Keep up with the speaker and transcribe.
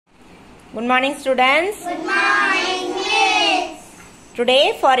Good morning, students. Good morning, Miss.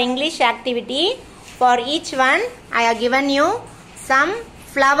 Today for English activity, for each one I have given you some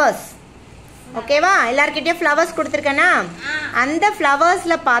flowers. Okay va? எல்லார்கிட்டயும் flowers கொடுத்திருக்கேனா? அந்த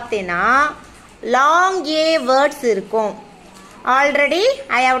flowersல பார்த்தேனா long A words இருக்கும். Already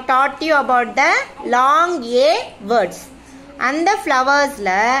I have taught you about the long A words. அந்த flowersல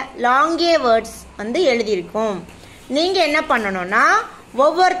long A words வந்து எழுதி இருக்கும். நீங்க என்ன பண்ணனும்னா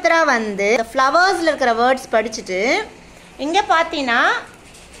ஒவ்வொருத்தரா வந்து ஃப்ளவர்ஸ்ல இருக்கிற வேர்ட்ஸ் படிச்சிட்டு இங்க பாத்தீனா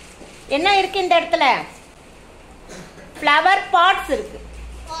என்ன இருக்கு இந்த இடத்துல ஃப்ளவர் பாட்ஸ் இருக்கு.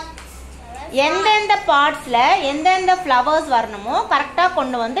 எந்தெந்த பார்ட்ஸ்ல எந்தெந்த ஃப்ளவர்ஸ் வரணுமோ கரெக்டா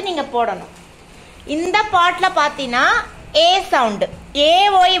கொண்டு வந்து நீங்க போடணும். இந்த பார்ட்ல பாத்தீனா ஏ சவுண்ட்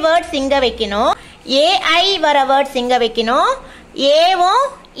ஏஒய் வேர்ட்ஸ் இங்க வைக்கணும். ஏஐ வர வேர்ட்ஸ் இங்க வைக்கணும். ஏவும்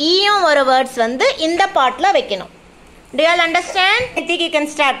ஈயும் வர வேர்ட்ஸ் வந்து இந்த பார்ட்ல வைக்கணும். Do you all understand? I think you can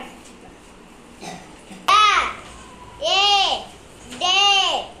start.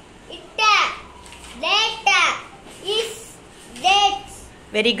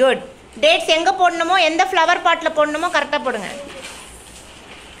 Very good. Dates எங்க போடணுமோ எந்த flower partல போடணுமோ கரெக்ட்டா போடுங்க.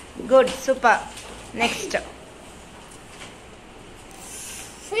 Good, super. Next.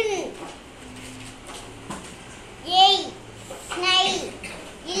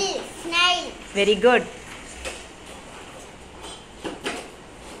 Very good.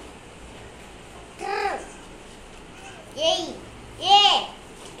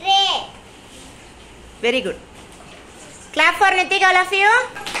 Very good. Clap for Nitik, all of you.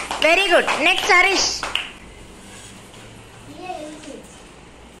 Very good. Next, Harish.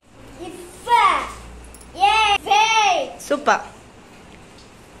 Super.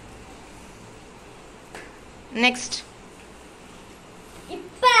 Next.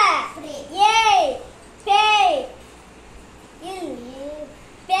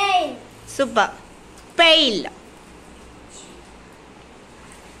 Super. Pale.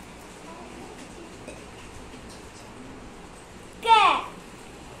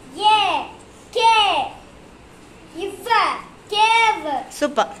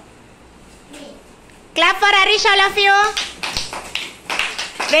 Super. Clap for Harish, all of you.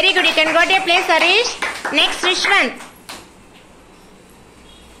 Very good. You can go to your place, Harish. Next, Rishwant.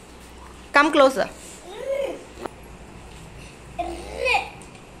 Come closer.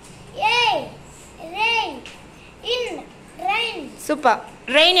 Super.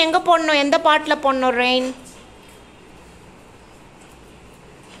 Rain எங்க போடணும் எந்த பார்ட்ல போடணும் rain?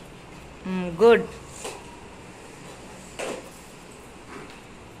 Good.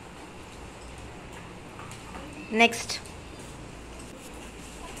 Next.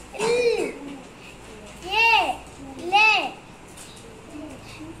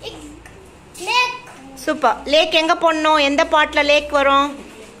 Super. Lake எங்க போடணும் எந்த பார்ட்ல lake வரும்?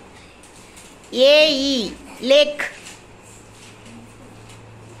 AE lake.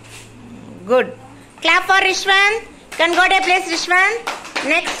 Good. Clap for Rishwan. Can go to a place, Rishwan.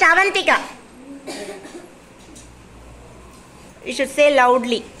 Next, Avantika. You should say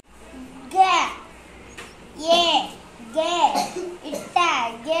loudly.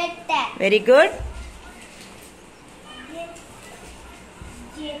 Very good.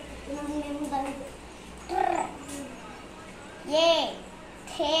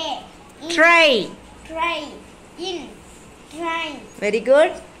 Try. Very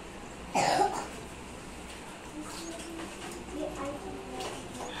good.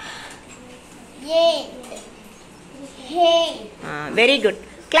 Very good.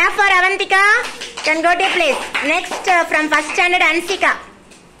 Clap for Avantika. Can go to a place. Next, from first standard, Ansika.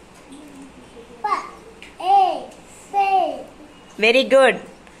 Very good.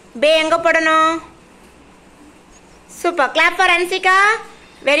 Bay enga podano. Super. Clap for Ansika.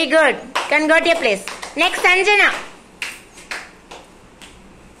 Very good. Can go to a place. Next, Sanjana.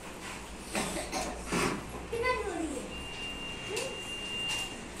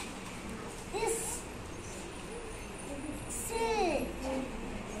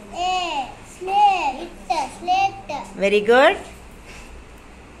 Very good.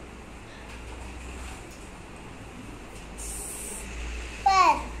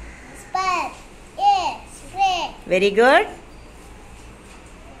 Very good.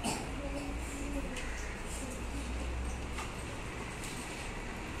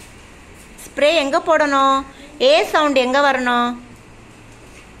 Spray எங்க போடணும் A sound எங்க வரணும்?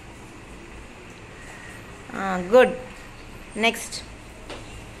 Good. Next.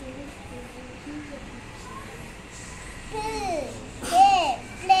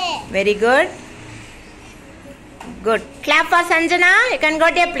 Very good. Good. Clap for Sanjana. You can go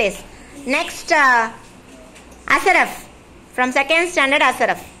to your place. Next, Asaraf. From second standard,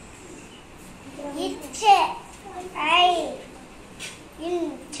 Asaraf.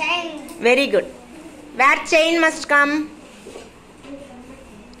 Very good. Where chain must come?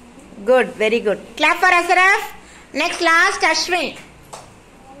 Good, very good. Clap for Ashraf. Next, last, Ashwin.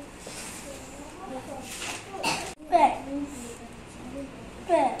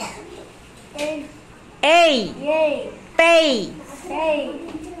 A. Pay.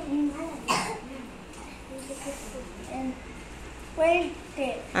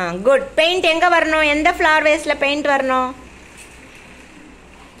 Good. Paint enga varno? Endha flower vase la paint varno?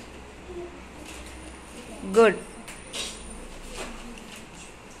 Good.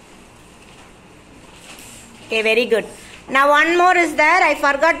 Okay, very good. Now one more is there. I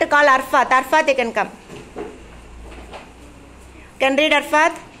forgot to call Arfat. Arfat, you can come. Can read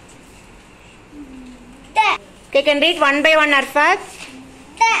Arfat? Okay, can read one by one Arfat?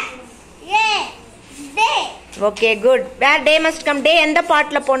 Okay, good. Where day must come? Day and the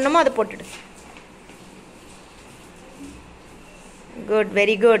part la ponnumo adu pottudu. Good,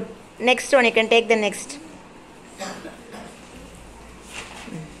 very good. Next one, you can take the next.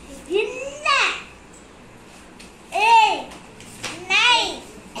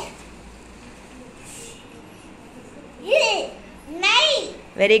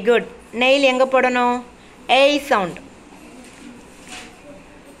 Very good. Nail enga podano? A sound.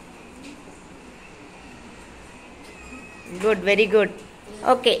 Good, very good.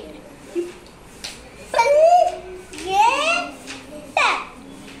 Okay.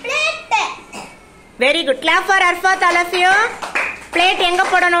 Very good. Clap for Arfat, all of you. Plate enga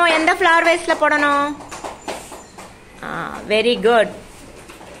podano? Endha flower vase la podano? Very good.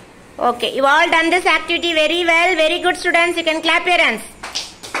 Okay, you all done this activity very well. Very good, students. You can clap your hands.